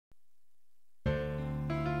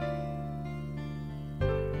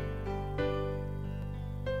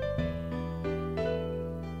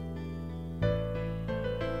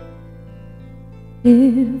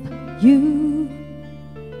If you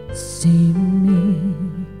see me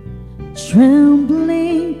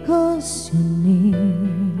trembling 'cause you're near,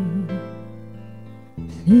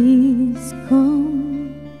 please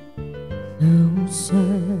come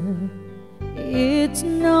closer. It's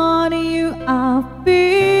not you I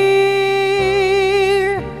fear.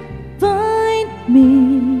 Find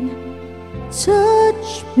me,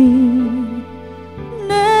 touch me,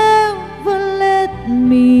 never let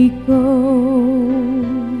me go.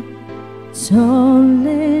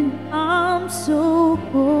 Darling, I'm so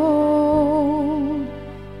cold.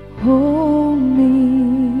 Hold me.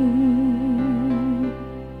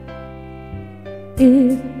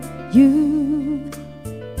 If you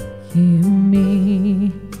hear me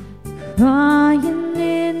crying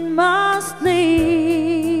in my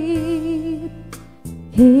sleep,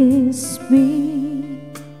 kiss me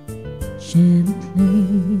gently,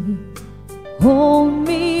 hold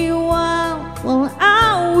me while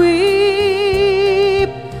I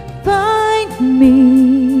weep. Find me,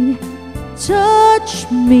 touch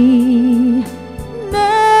me,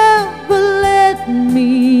 never let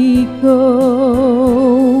me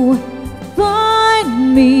go. Find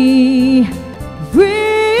me,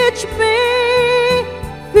 reach me,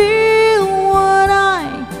 feel what I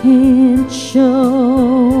can't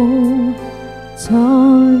show.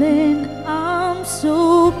 Darling, I'm so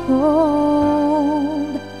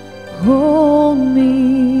cold. Hold me.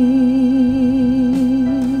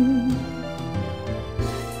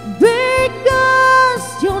 Because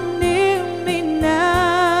you're near me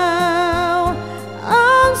now,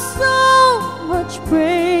 I'm so much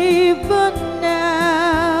braver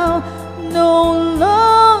now. No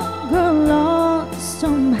longer lost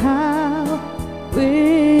somehow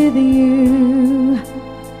with you,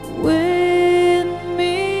 with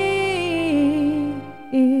me.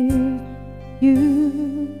 If you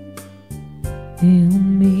feel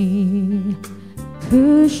me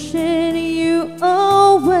pushing you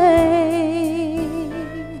away,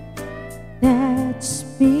 that's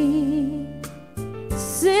me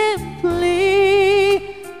simply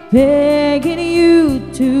begging you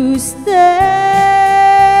to stay.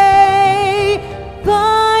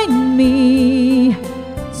 Find me,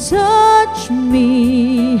 touch me,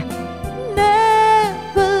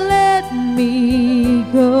 never let me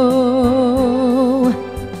go.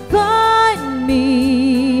 Find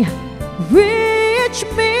me, reach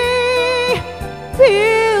me,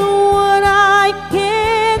 feel what I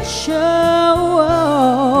can't show.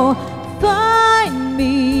 Find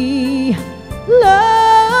me,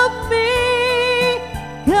 love me,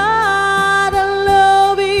 God, I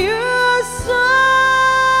love you so.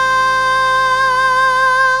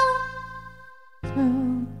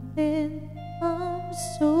 Darling, I'm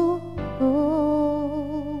so